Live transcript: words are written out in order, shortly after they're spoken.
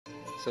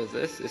So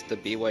this is the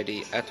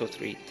BYD Atto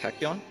 3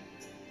 Tachyon,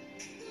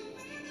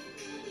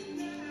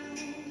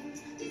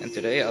 and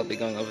today I'll be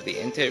going over the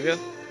interior,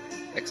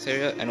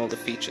 exterior and all the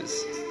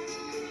features.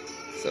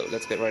 So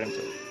let's get right into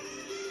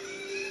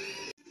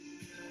it.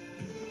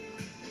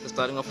 So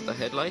starting off with the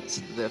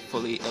headlights, they're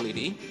fully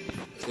LED.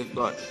 They've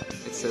got,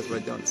 it says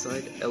right down the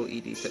side,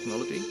 LED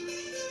technology,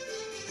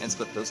 and it's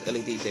got those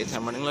LED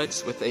daytime running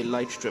lights with a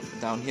light strip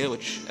down here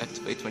which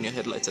activates when your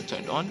headlights are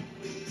turned on.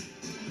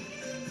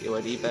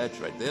 BYD badge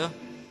right there.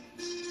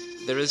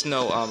 There is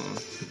no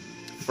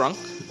front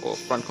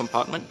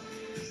compartment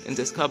in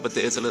this car, but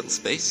there is a little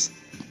space.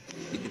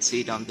 You can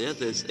see down there,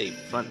 there's a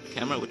front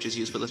camera which is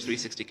used for the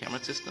 360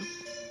 camera system,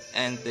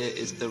 and there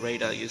is the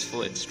radar used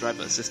for its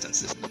driver assistance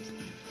system.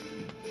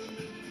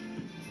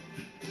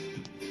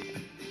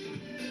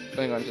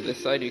 Going on to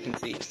this side, you can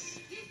see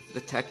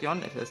the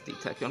Tachyon. It has the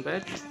Tachyon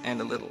badge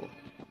and a little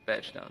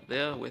badge down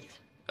there with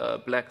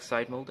black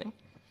side molding.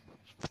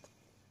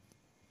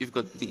 You've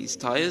got these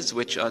tires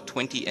which are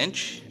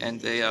 20-inch,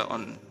 and they're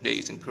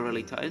using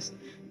Pirelli tires,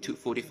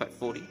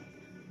 245/40,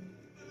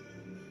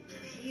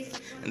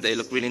 and they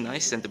look really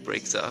nice, and the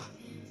brakes are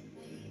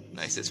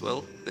nice as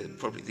well. They're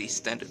probably the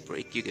standard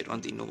brake you get on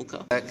the normal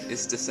car. Back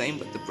is the same,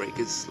 but the brake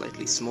is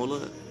slightly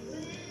smaller.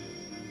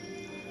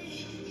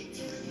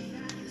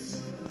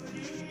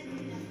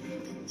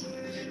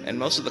 And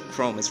most of the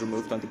chrome is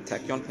removed on the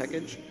Tachyon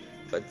package,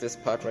 but this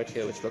part right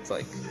here, which looks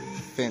like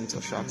fins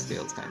or shark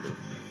scales, kind of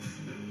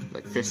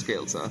like fish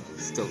scales, are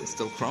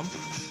still chrome.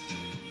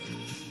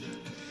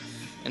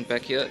 And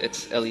back here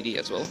it's LED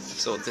as well,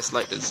 so this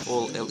light is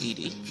all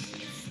LED,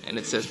 and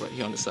it says right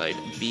here on the side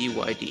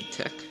BYD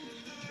Tech,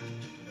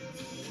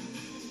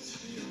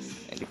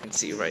 and you can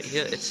see right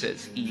here it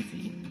says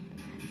EV.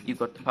 You've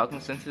got the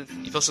parking sensors.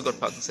 You've also got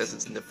parking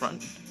sensors in the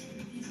front,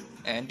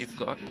 and you've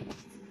got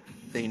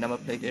the number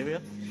plate area,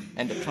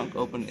 and the trunk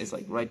open is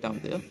like right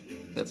down there.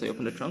 That's how you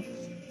open the trunk,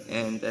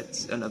 and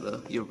that's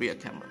your rear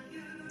camera.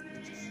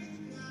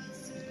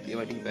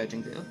 BYD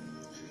badging there.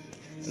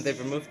 And they've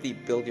removed the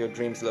Build Your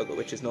Dreams logo,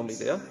 which is normally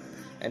there,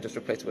 and just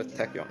replaced it with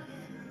Tachyon.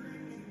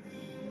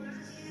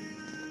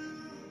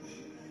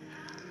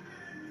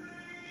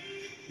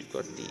 You've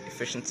got the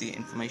efficiency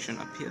information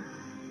up here.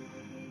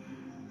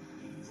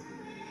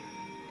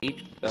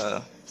 Each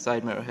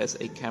side mirror has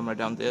a camera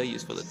down there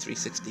used for the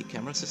 360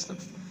 camera system.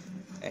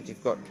 And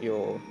you've got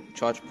your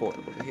charge port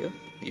over here.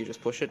 You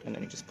just push it and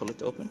then you just pull it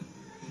to open.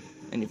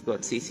 And you've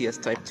got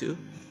CCS Type 2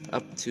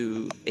 up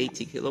to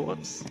 80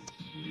 kilowatts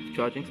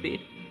charging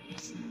speed.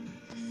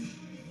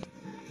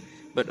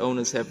 But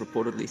owners have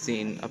reportedly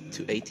seen up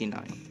to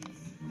 89.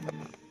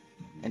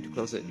 And to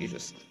close it, you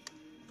just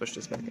push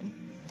this back in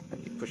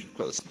and you push it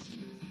closed.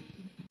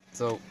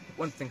 So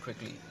one thing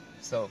quickly.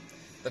 So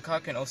the car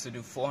can also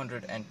do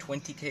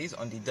 420 Ks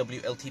on the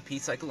WLTP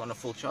cycle on a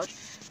full charge,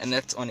 and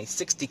that's on a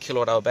 60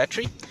 kWh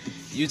battery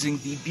using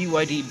the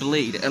BYD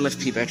Blade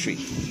LFP battery,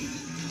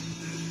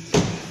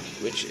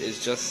 which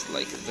is just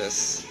like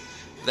this.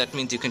 That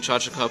means you can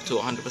charge the car up to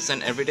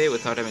 100% every day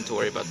without having to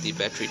worry about the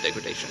battery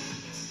degradation.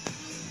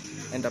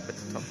 And up at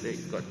the top there,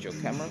 you've got your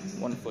camera,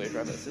 one for your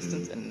driver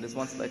assistance, and there's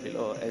one slightly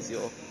lower as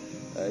your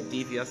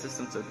DVR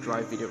system, so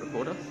drive video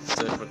recorder.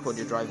 So it'll record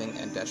your driving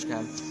and dash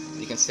cam.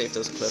 You can save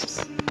those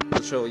clips.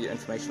 It'll show you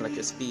information like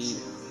your speed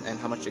and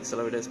how much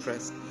accelerator is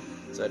pressed.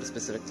 So at a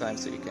specific time,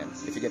 so you can,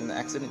 if you get in an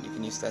accident, you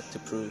can use that to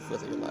prove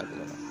whether you're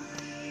liable or not.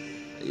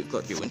 You've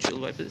got your windshield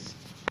wipers.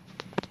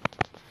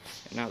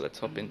 And now let's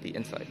hop in the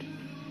inside.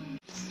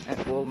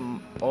 And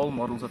all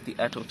models of the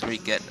Atto 3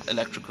 get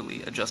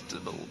electrically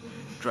adjustable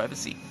driver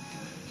seat.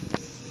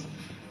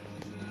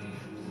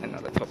 And now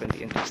let's hop in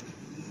the inside.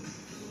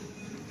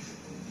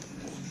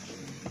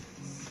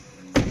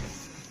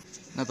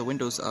 Now the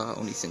windows are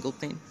only single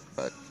pane,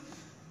 but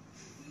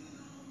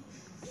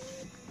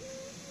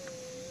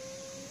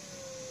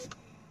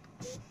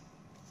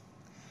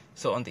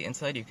so on the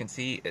inside you can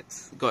see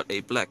it's got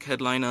a black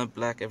headliner,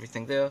 black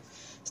everything there.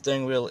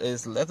 Steering wheel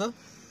is leather,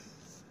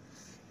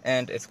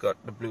 and it's got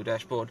the blue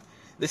dashboard.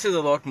 This is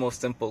a lot more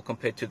simple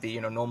compared to the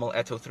normal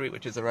Atto 3,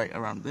 which is right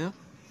around there.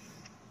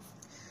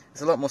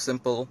 It's a lot more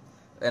simple,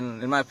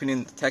 and in my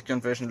opinion the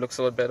Tachyon version looks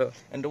a lot better,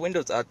 and the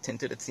windows are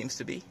tinted, it seems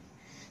to be.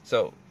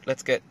 So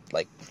let's get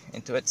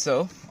into it.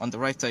 So on the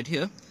right side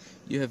here,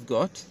 you've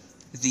got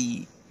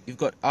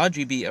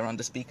RGB around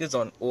the speakers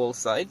on all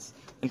sides,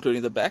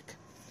 including the back.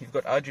 You've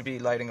got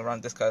RGB lighting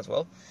around this car as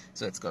well,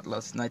 so it's got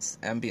nice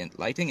ambient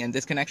lighting, and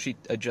this can actually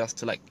adjust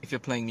to, if you're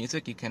playing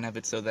music, you can have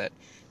it so that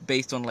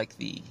based on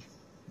the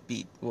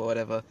beat or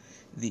whatever,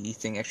 the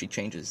thing actually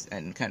changes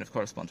and kind of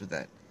corresponds with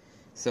that.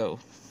 So,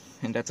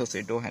 and that's also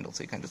your door handle,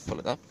 so you can just pull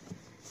it up.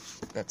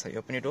 That's how you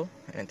open your door,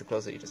 and to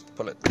close it you just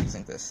pull it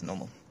using this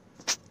normal.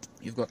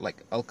 You've got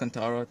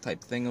Alcantara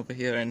type thing over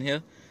here and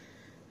here.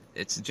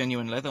 It's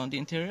genuine leather on the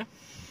interior.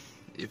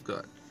 You've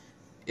got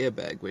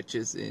airbag, which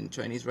is in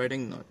Chinese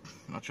writing,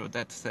 not sure what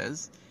that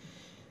says.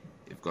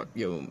 You've got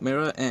your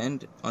mirror,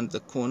 and on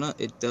the corner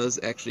it does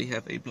actually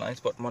have a blind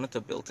spot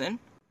monitor built in.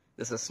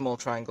 there's a small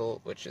triangle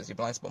which is your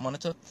blind spot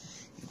monitor.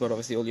 You've got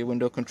obviously all your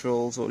window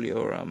controls, all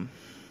your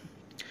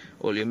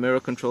mirror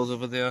controls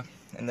over there,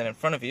 and then in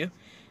front of you,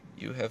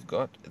 you have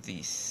got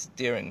the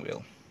steering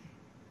wheel.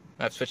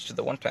 I've switched to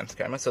the 1x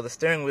camera, so the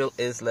steering wheel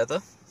is leather.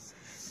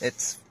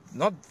 It's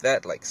not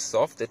that like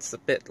soft, it's a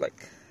bit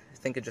like, I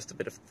think it's just a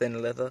bit of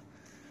thin leather,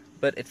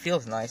 but it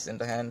feels nice in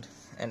the hand,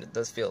 and it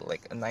does feel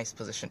like a nice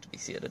position to be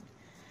seated.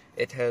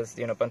 It has,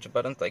 a bunch of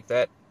buttons like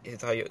that.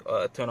 It's how you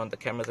turn on the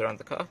cameras around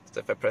the car.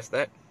 So if I press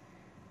that,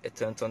 it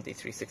turns on the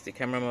 360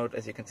 camera mode,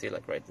 as you can see,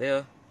 like right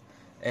there.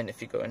 And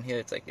if you go in here,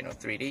 it's like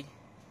 3D,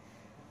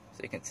 so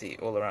you can see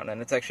all around,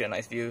 and it's actually a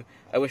nice view.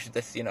 I wish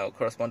this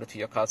corresponded to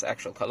your car's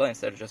actual color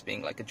instead of just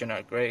being like a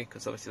generic gray,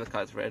 because obviously the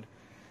car's red,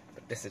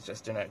 but this is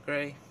just generic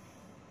gray.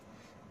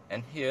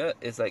 And here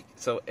is like,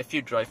 so if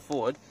you drive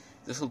forward,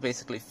 this will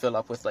basically fill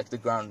up with like the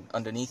ground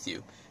underneath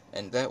you,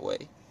 and that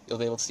way you'll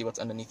be able to see what's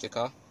underneath your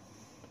car.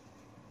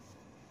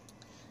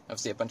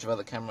 Obviously a bunch of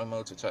other camera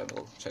modes which I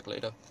will check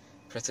later.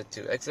 Press it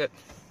to exit.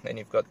 Then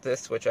you've got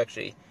this, which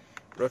actually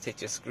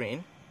rotates your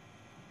screen,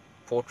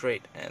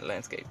 portrait and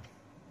landscape.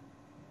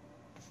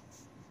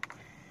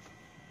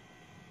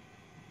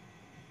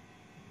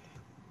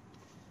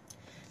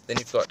 Then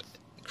you've got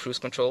cruise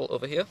control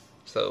over here.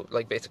 So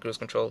like basic cruise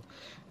control,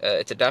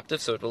 it's adaptive,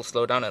 so it will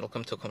slow down and it'll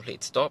come to a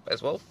complete stop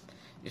as well.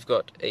 You've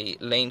got a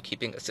lane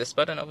keeping assist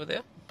button over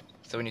there.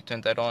 So when you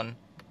turn that on,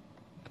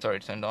 it's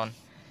already turned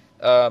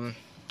on.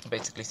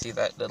 Basically see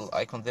that little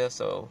icon there,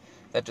 so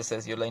that just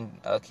says your lane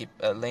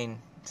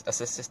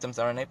assist systems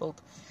are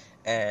enabled.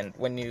 And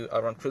when you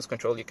are on cruise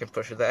control, you can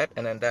push that,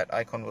 and then that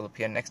icon will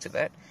appear next to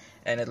that,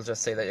 and it'll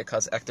just say that your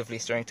car's actively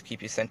steering to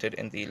keep you centered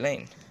in the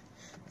lane.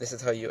 This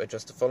is how you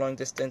adjust the following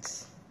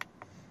distance.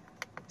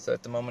 So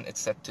at the moment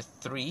it's set to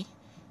 3,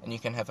 and you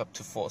can have up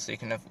to 4, so you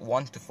can have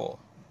 1 to 4.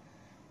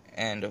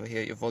 And over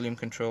here your volume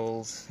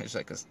controls, it's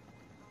like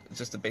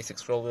just a basic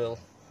scroll wheel.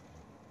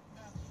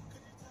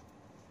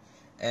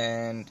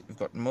 And you've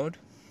got mode,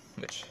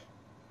 which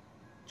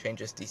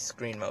changes the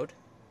screen mode,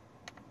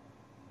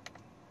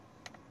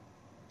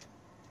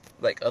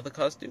 like other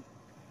cars do.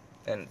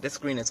 And this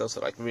screen is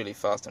also like really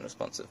fast and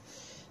responsive.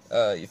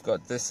 You've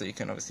got this, so you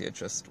can obviously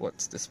adjust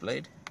what's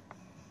displayed.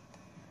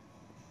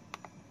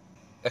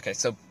 Okay,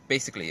 so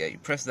basically, yeah, you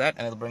press that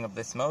and it'll bring up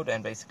this mode,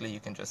 and basically you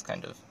can just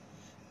kind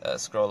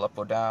of scroll up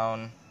or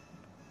down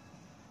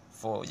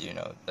for,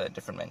 the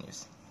different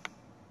menus.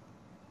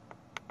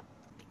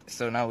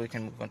 So now we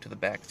can move on to the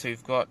back. So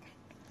you've got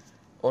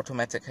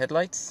automatic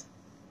headlights,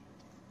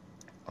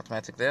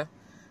 automatic there,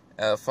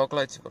 fog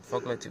lights,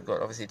 you've got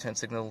obviously turn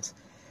signals,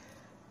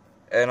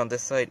 and on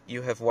this side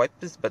you have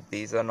wipers, but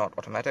these are not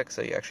automatic,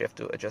 so you actually have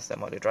to adjust them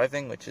while you're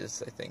driving, which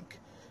is, I think,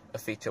 a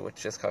feature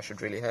which this car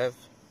should really have.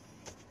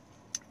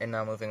 And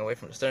now moving away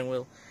from the steering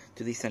wheel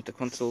to the center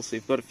console, so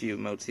you've got a few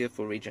modes here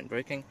for regen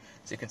braking.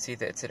 So you can see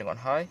that it's sitting on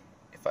high.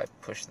 If I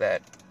push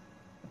that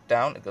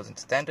down, it goes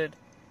into standard,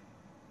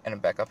 and then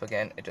back up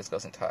again, it just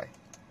goes into high.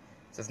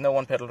 So there's no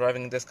one pedal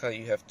driving in this car,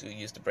 you have to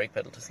use the brake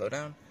pedal to slow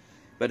down,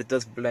 but it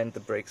does blend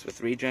the brakes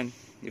with regen.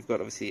 You've got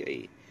obviously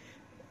a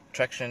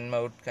traction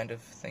mode kind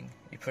of thing.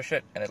 You push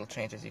it and it'll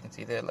change, as you can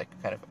see there, like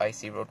kind of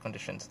icy road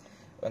conditions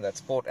when that's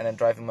sport. And then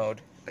driving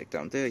mode, like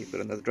down there, you've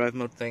got another drive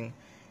mode thing.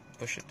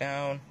 Push it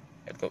down,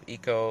 it'll go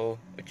eco,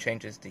 which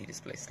changes the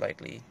display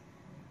slightly,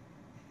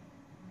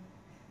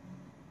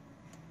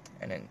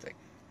 and then like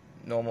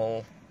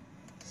normal,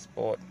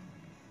 sport.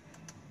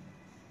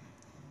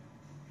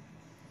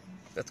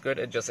 That's good.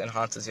 It just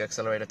enhances your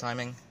accelerator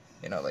timing,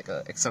 like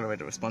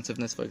accelerator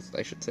responsiveness,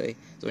 I should say.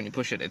 So when you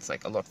push it, it's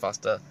like a lot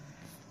faster.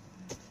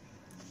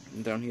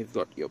 And down here you've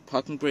got your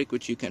parking brake,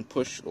 which you can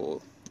push, or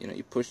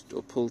you push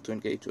or pull to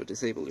engage or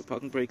disable your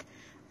parking brake.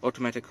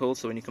 Automatic hold,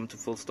 so when you come to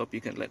full stop,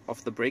 you can let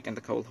off the brake and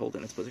the car will hold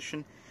in its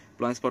position.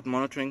 Blind spot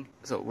monitoring,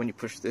 so when you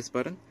push this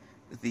button,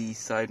 the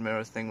side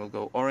mirror thing will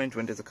go orange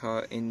when there's a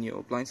car in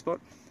your blind spot.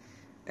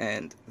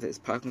 And there's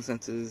parking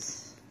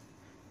sensors,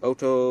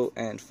 auto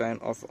and fan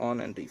off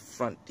on, and the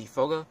front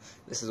defogger.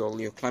 This is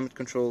all your climate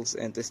controls,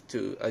 and this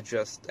to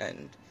adjust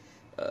and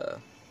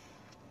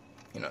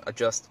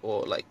adjust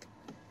or like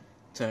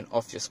turn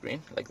off your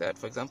screen, like that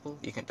for example.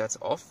 That's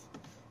off,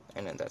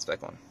 and then that's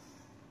back on.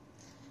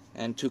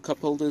 And 2 cup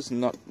holders,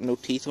 no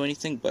teeth or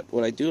anything, but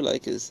what I do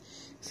like is,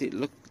 see,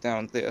 look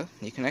down there,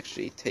 you can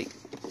actually take,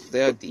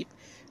 they are deep.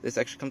 This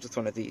actually comes with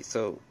one of these,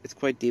 so it's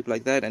quite deep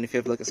like that, and if you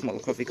have like a smaller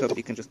coffee cup,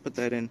 you can just put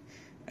that in,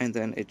 and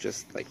then it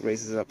just like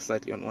raises it up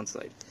slightly on one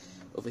side.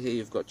 Over here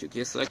you've got your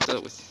gear selector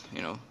with,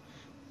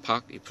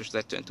 park, you push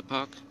that to enter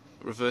park,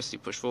 reverse you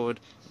push forward,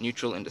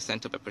 neutral in the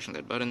center by pushing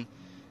that button,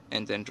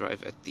 and then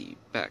drive at the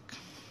back.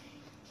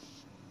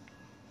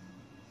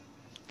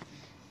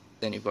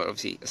 Then you've got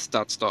obviously a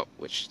start stop,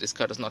 which this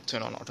car does not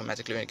turn on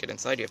automatically when you get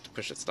inside, you have to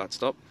push it start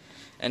stop.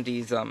 And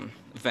these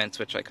vents,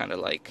 which I kind of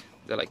like,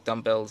 they're like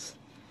dumbbells,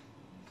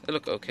 they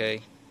look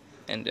okay.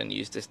 And then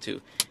use this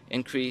to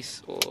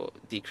increase or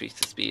decrease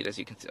the speed, as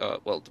you can see,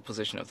 the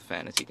position of the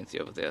fan, as you can see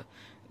over there.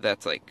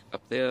 That's like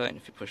up there, and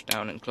if you push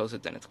down and close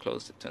it, then it's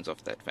closed, it turns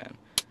off that fan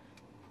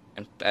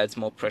and adds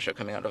more pressure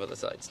coming out of the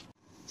sides.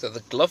 So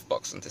the glove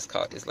box on this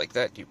car is like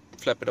that. You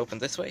flap it open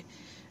this way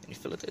and you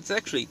fill it. It's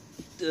actually,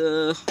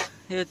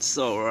 it's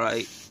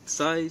alright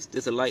size.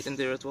 There's a light in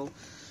there as well.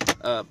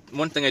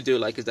 One thing I do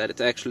like is that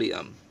it's actually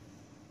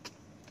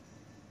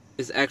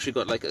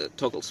got like a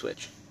toggle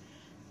switch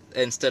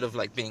instead of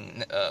like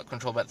being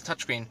controlled by the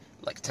touchscreen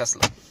like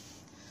Tesla.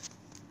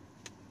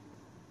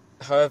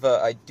 However,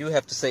 I do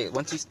have to say,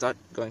 once you start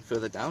going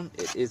further down,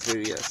 it is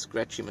very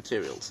scratchy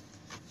materials.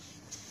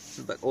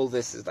 But all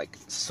this is like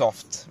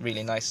soft,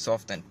 really nice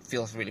soft, and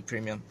feels really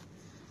premium.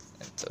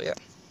 And so yeah.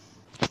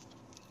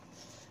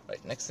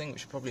 Right, next thing, we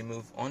should probably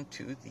move on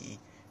to the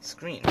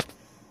screen.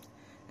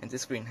 And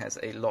this screen has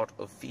a lot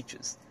of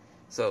features.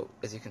 So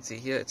as you can see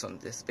here, it's on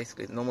this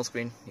basically the normal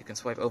screen. You can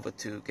swipe over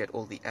to get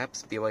all the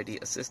apps,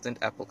 BYD Assistant,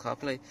 Apple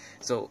CarPlay.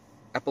 So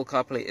Apple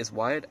CarPlay is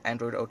wired,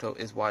 Android Auto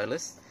is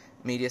wireless.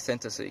 Media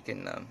center, so you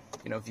can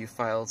view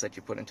files that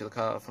you put into the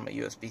car from a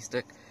USB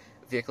stick.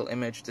 Vehicle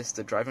image, this is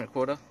the driving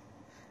recorder,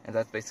 and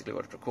that's basically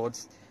what it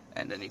records.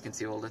 And then you can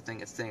see all the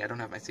thing it's saying. I don't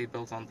have my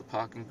seatbelt on, the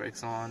parking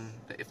brakes on,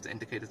 if the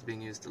indicator's being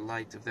used, the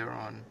light if they're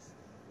on,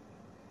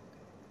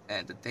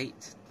 and the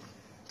date,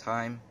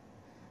 time.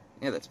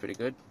 Yeah, that's pretty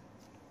good.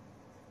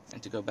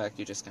 And to go back,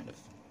 you just kind of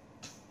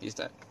use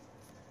that.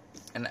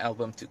 An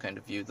album to kind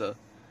of view the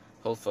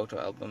whole photo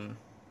album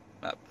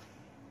map.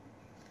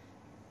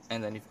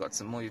 And then you've got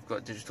some more. You've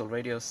got digital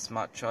radio,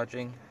 smart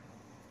charging,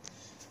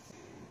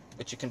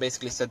 which you can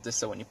basically set this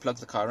so when you plug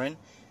the car in,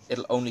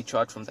 it'll only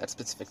charge from that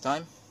specific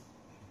time.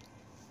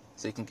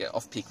 So you can get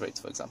off-peak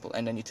rates, for example.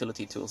 And then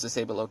utility tools,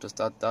 disable auto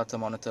start, data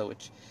monitor,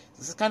 which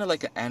this is kind of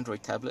like an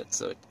Android tablet,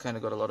 so it kind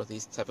of got a lot of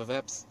these type of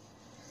apps.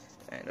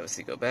 And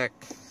obviously go back,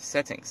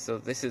 settings. So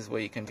this is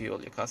where you can view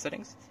all your car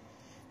settings.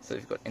 So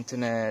you've got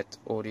internet,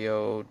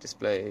 audio,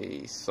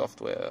 display,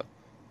 software.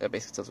 That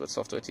basically tells what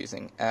software it's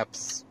using,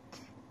 apps,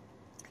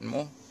 and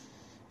more.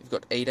 You've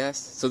got ADAS.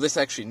 So this is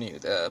actually new.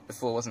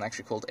 Before it wasn't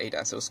actually called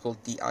ADAS. It was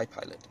called DI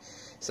Pilot.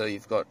 So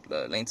you've got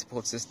lane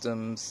support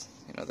systems.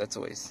 That's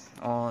always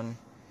on.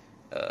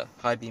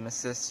 High beam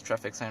assist,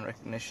 traffic sign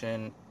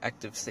recognition,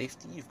 active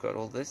safety. You've got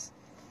all this.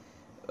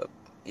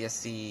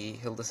 ESC,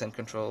 hill descent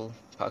control,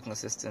 parking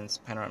assistance,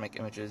 panoramic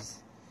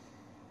images.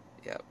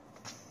 Yeah.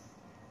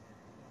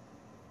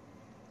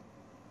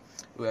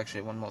 Oh,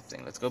 actually, one more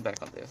thing. Let's go back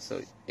on there.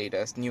 So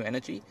ADAS, new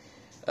energy.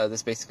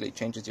 This basically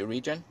changes your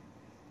regen.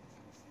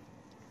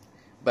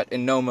 But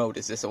in no mode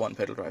is this a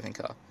one-pedal driving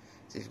car.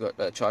 So you've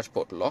got charge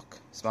port lock,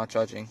 smart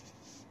charging,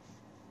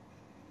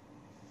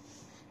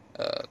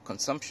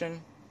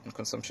 consumption, and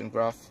consumption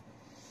graph,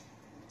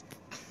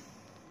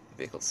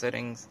 vehicle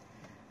settings,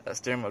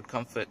 steering mode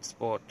comfort,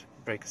 sport,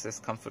 brake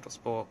assist, comfort or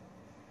sport,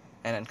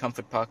 and then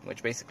comfort parking,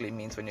 which basically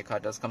means when your car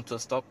does come to a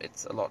stop,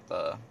 it's a lot,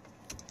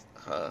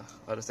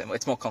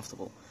 it's more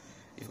comfortable.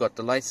 You've got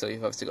the lights, so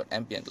you've obviously got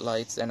ambient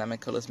lights,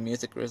 dynamic colors,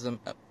 music rhythm.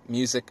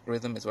 Music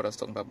rhythm is what I was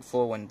talking about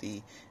before, when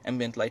the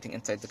ambient lighting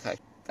inside the car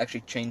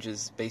actually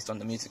changes based on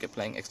the music you're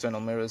playing.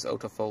 External mirrors,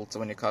 auto fold, so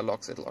when your car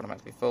locks, it'll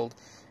automatically fold.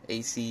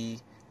 AC,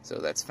 so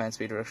that's fan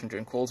speed reduction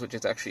during calls, which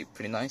is actually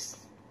pretty nice.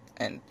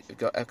 And you've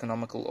got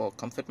economical or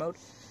comfort mode,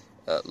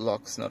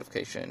 locks,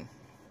 notification,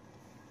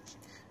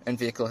 and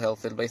vehicle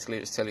health. It'll basically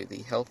just tell you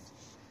the health,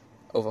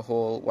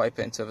 overhaul,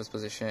 wiper and service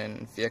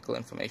position, vehicle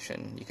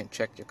information. You can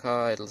check your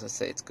car, it'll just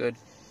say it's good.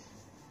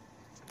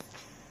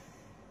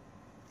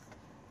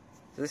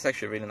 So this is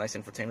actually a really nice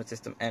infotainment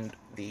system, and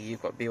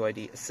you've got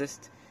BYD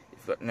Assist,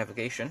 you've got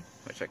navigation,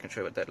 which I can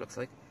show you what that looks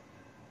like.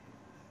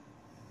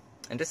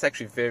 And this is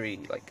actually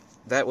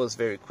that was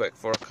very quick.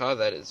 For a car,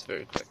 that is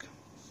very quick.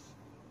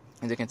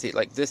 As you can see,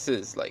 this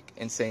is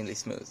insanely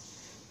smooth.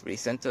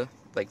 Recenter,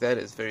 that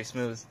is very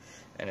smooth.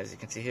 And as you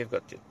can see here, you've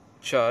got your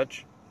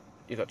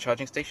you've got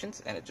charging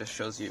stations, and it just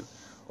shows you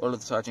all of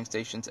the charging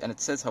stations, and it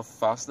says how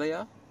fast they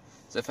are.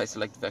 So if I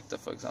select vector,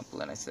 for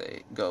example, and I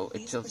say go,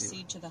 it tells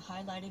you to the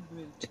highlighted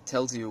route. It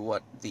tells you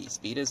what the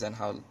speed is and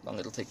how long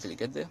it'll take till you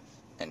get there,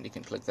 and you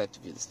can click that to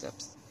view the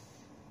steps.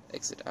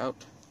 Exit out,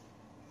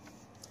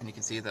 and you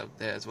can see that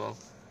there as well.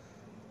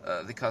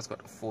 The car's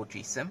got a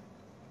 4G SIM,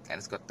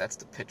 and that's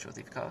the pitch of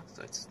the car,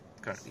 so it's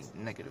currently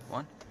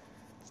 -1.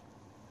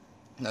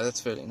 Now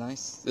that's fairly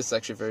nice. This is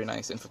actually a very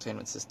nice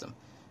infotainment system.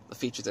 The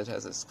features it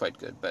has is quite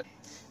good, but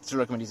still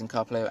recommend using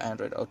CarPlay or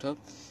Android Auto.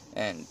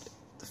 And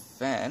the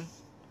fan,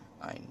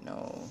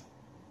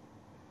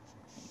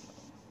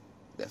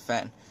 the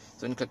fan.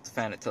 So when you click the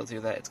fan, it tells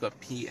you that it's got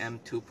PM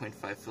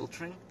 2.5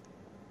 filtering.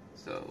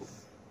 So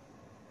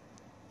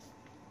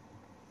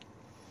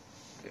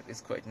it is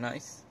quite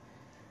nice.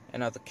 And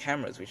now the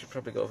cameras, we should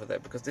probably go over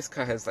that, because this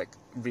car has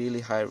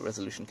really high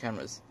resolution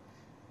cameras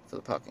for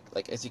the parking.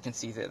 As you can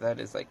see there, that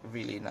is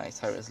really nice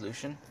high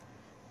resolution.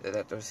 That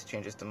obviously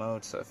changes the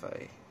mode. So if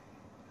I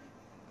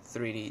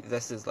 3D,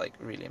 this is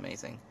really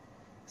amazing.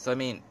 So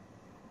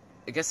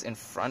I guess in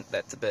front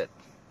that's a bit,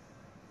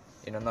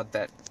 not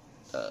that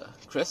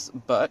crisp,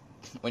 but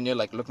when you're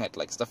looking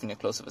at stuff in your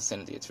closer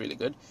vicinity, it's really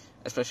good.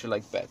 Especially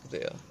back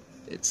there,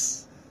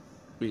 it's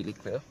really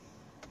clear.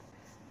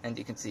 And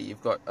you can see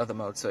you've got other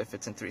modes, so if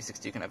it's in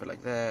 360 you can have it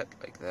like that,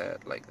 like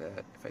that, like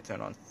that. If I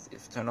turn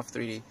off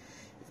 3D,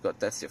 you've got,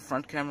 that's your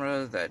front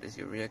camera, that is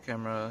your rear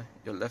camera,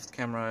 your left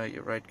camera,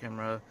 your right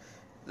camera,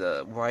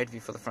 the wide view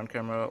for the front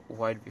camera,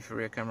 wide view for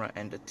rear camera,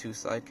 and the 2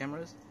 side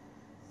cameras.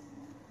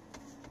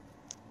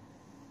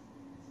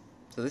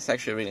 So this is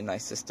actually a really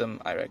nice system.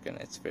 I reckon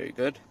it's very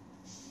good.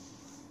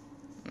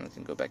 And we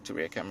can go back to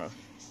rear camera.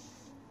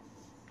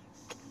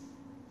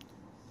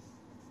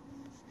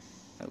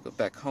 I'll go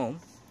back home.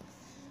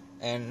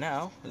 And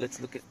now, let's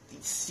look at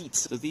these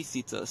seats. So these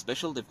seats are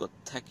special. They've got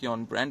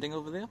Tachyon branding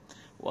over there.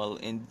 While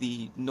in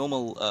the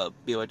normal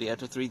BYD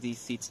Atto 3, these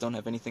seats don't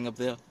have anything up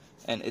there.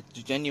 And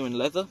it's genuine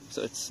leather,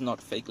 so it's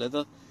not fake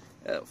leather.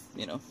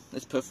 You know,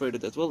 it's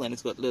perforated as well, and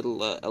it's got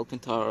little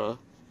Alcantara,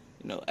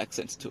 you know,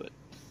 accents to it.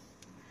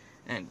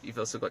 And you've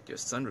also got your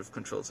sunroof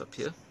controls up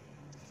here.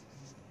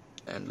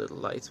 And little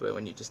lights where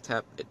when you just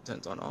tap, it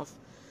turns on off.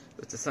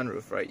 With the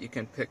sunroof, right, you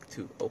can pick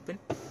to open.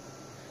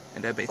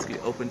 And that basically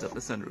opens up the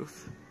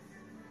sunroof.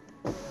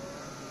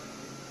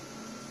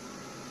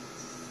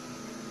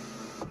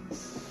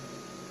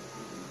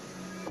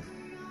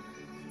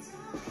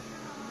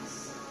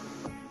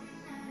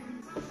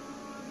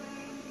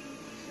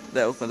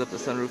 That opens up the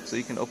sunroof, so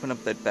you can open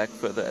up that back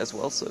further as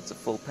well, so it's a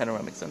full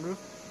panoramic sunroof.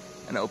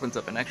 And it opens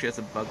up and actually has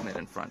a bug net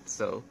in front,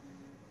 so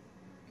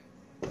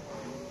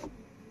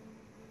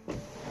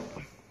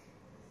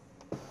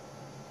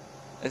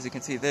as you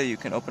can see there, you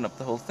can open up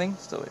the whole thing,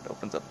 so it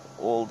opens up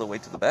all the way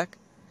to the back.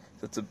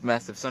 So it's a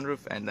massive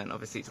sunroof, and then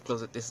obviously to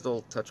close it, this is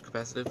all touch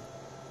capacitive.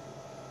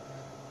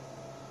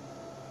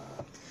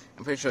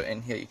 I'm pretty sure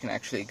in here you can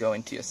actually go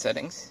into your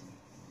settings.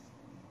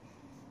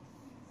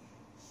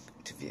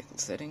 To vehicle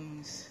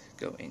settings,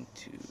 go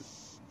into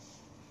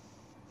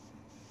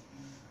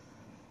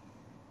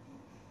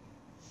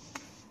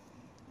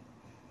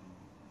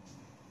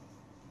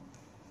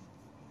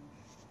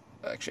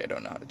actually I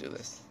don't know how to do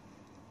this.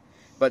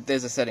 But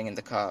there's a setting in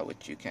the car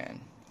which you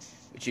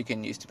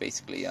can use to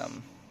basically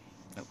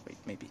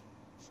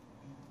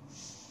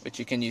which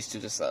you can use to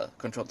just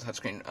control the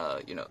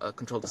touchscreen,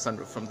 control the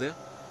sunroof from there,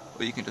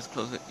 or you can just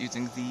close it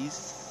using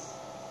these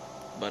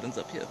buttons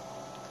up here.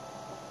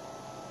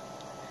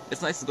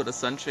 It's nice to go to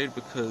sunshade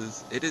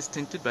because it is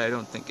tinted, but I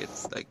don't think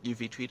it's like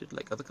UV treated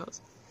like other cars,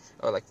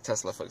 or like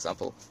Tesla for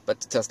example. But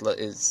Tesla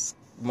is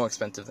more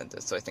expensive than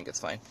this, so I think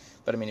it's fine.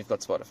 But I mean, you've got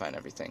Spotify and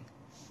everything.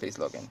 Please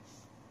log in.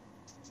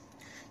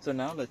 So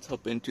now let's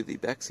hop into the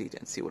back seat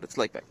and see what it's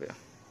like back there.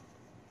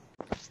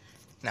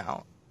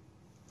 Now,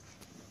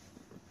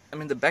 I'm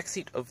in the back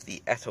seat of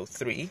the Atto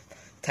 3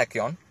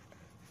 Tachyon,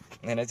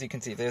 and as you can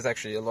see, there's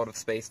actually a lot of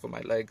space for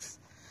my legs.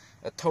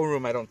 A toe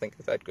room I don't think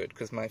is that good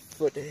because my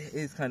foot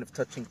is kind of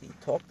touching the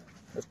top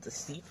of the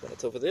seat when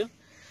it's over there.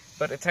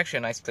 But it's actually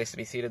a nice place to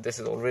be seated. This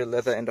is all real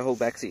leather, and the whole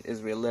back seat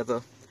is real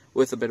leather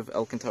with a bit of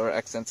Alcantara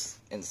accents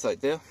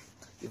inside there.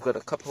 You've got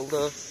a cup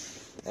holder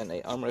and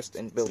a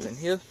armrest built in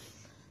here.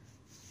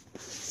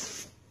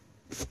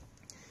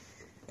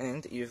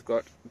 And you've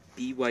got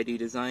BYD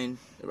design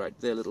right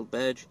there, little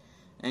badge.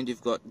 And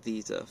you've got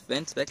these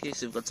vents back here,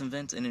 so you've got some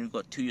vents, and then you've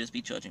got 2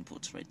 USB charging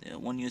ports right there.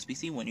 One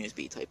USB-C, one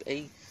USB Type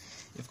A.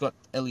 You've got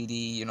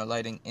LED,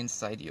 lighting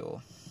inside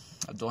your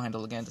door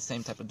handle again, the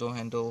same type of door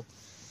handle.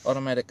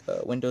 Automatic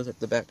windows at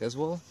the back as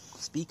well.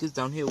 Speakers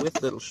down here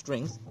with little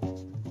strings,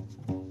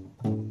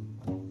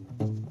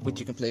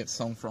 which you can play a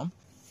song from.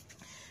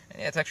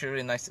 And yeah, it's actually a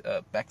really nice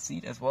back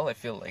seat as well. I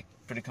feel like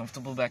pretty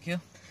comfortable back here.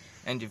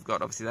 And you've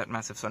got obviously that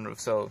massive sunroof,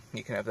 so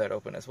you can have that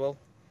open as well.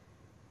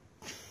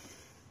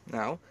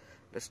 Now,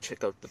 let's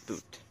check out the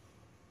boot.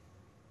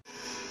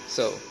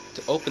 So,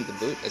 to open the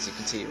boot, as you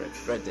can see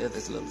right there,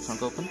 there's a little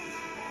trunk open.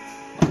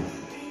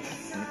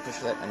 And you push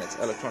that and it's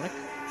electronic.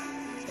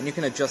 And you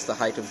can adjust the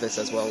height of this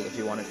as well if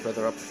you want it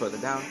further up, further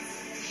down.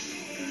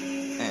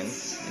 And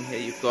in here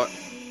you've got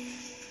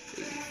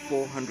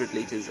 400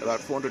 liters, about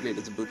 400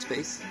 liters of boot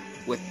space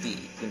with the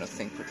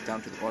thing put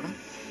down to the bottom.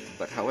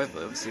 But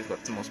however, obviously you've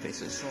got some more space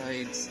to the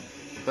sides,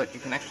 but you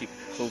can actually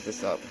pull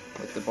this up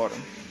with the bottom.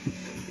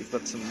 You've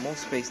got some more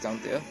space down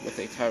there with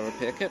a tire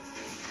repair kit.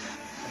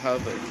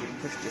 However, if you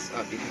push this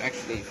up, you can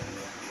actually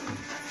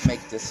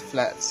make this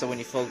flat, so when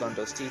you fold down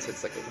those teeth,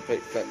 it's like a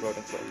complete flat road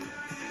in front.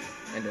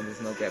 And then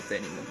there's no gap there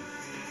anymore.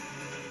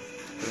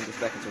 Putting this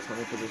back into its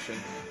normal position,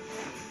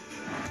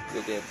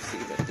 you'll be able to see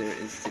that there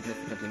is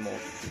significantly more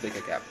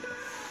bigger gap there.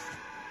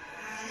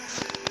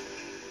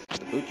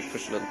 The boot, you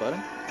push a little button,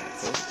 and it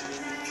falls.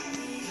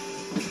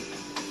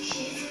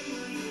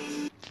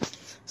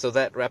 So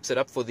that wraps it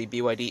up for the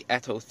BYD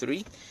Atto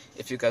 3.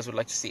 If you guys would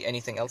like to see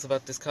anything else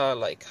about this car,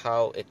 like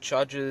how it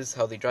charges,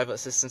 how the driver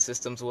assistance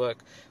systems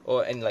work,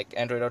 or any like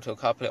Android Auto,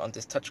 CarPlay on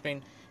this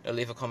touchscreen,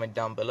 leave a comment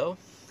down below,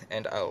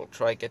 and I'll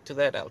try get to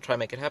that. I'll try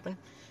make it happen.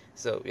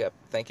 So yeah,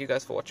 thank you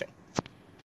guys for watching.